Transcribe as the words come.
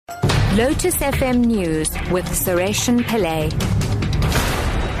Lotus FM News with SARESHEN Pillay.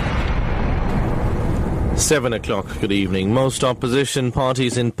 7 o'clock, good evening. Most opposition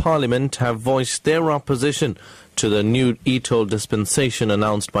parties in Parliament have voiced their opposition to the new e-toll dispensation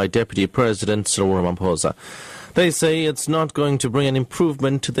announced by Deputy President Cyril Ramaphosa. They say it's not going to bring an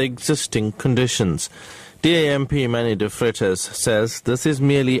improvement to the existing conditions. DAMP Manny de Freitas says this is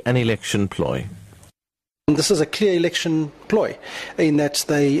merely an election ploy. This is a clear election ploy in that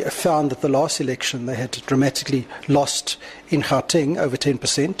they found that the last election they had dramatically lost in Gauteng, over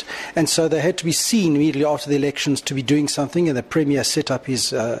 10%, and so they had to be seen immediately after the elections to be doing something, and the Premier set up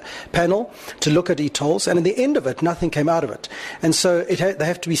his panel to look at e-tolls, and at the end of it, nothing came out of it. And so they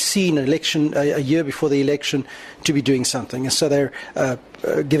have to be seen an election a year before the election to be doing something, and so they're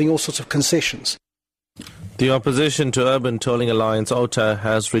giving all sorts of concessions. The opposition to Urban Tolling Alliance, OTA,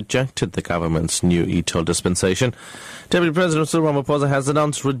 has rejected the government's new e-toll dispensation. Deputy President Cyril Ramaphosa has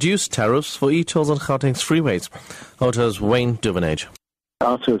announced reduced tariffs for e-tolls on Gauteng's freeways. OTA's Wayne Duvenage.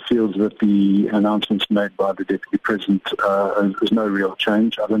 OTA feels that the announcements made by the Deputy President is no real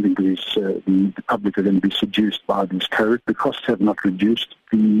change. I don't think the public are going to be seduced by these tariffs. The costs have not reduced.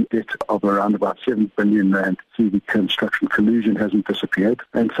 The debt of around about 7 billion rand through the construction collusion hasn't disappeared.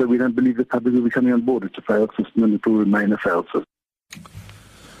 And so we don't believe the public will be coming on board. It's a failed system and it will remain a failed system.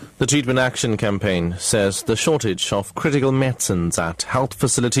 The Treatment Action Campaign says the shortage of critical medicines at health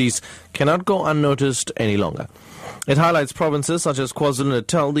facilities cannot go unnoticed any longer. It highlights provinces such as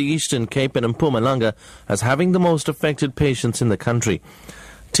KwaZulu-Natal, the Eastern Cape and Mpumalanga as having the most affected patients in the country.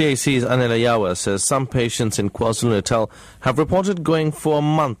 TAC's Anela Yawa says some patients in KwaZulu-Natal have reported going for a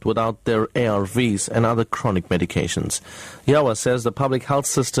month without their ARVs and other chronic medications. Yawa says the public health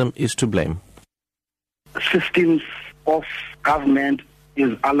system is to blame. Systems of government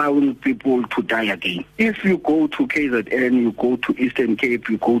is allowing people to die again. If you go to KZN, you go to Eastern Cape,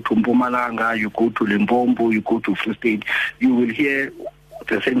 you go to Mpumalanga, you go to Limpopo, you go to Free State, you will hear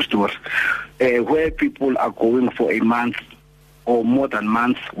the same story, where people are going for a month or more than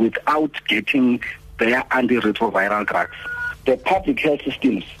months without getting their antiretroviral drugs. The public health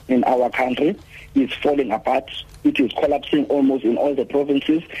systems in our country is falling apart. It is collapsing almost in all the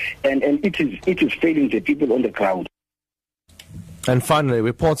provinces, and it is failing the people on the ground. And finally,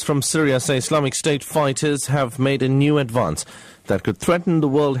 reports from Syria say Islamic State fighters have made a new advance that could threaten the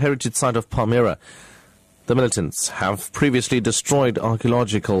World Heritage Site of Palmyra. The militants have previously destroyed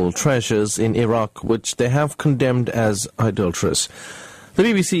archaeological treasures in Iraq, which they have condemned as idolatrous. The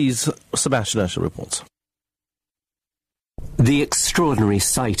BBC's Sebastian Escher reports. The extraordinary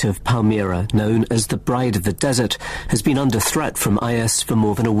site of Palmyra, known as the Bride of the Desert, has been under threat from IS for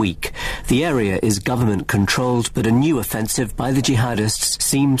more than a week. The area is government-controlled, but a new offensive by the jihadists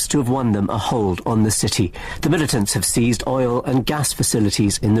seems to have won them a hold on the city. The militants have seized oil and gas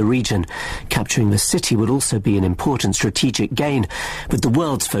facilities in the region. Capturing the city would also be an important strategic gain, but the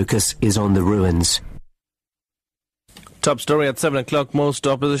world's focus is on the ruins. Top story at 7 o'clock. Most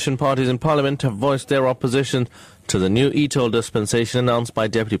opposition parties in Parliament have voiced their opposition to the new e-toll dispensation announced by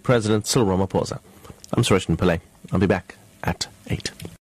Deputy President Cyril Ramaphosa. I'm SARESHEN Pillay. I'll be back at 8.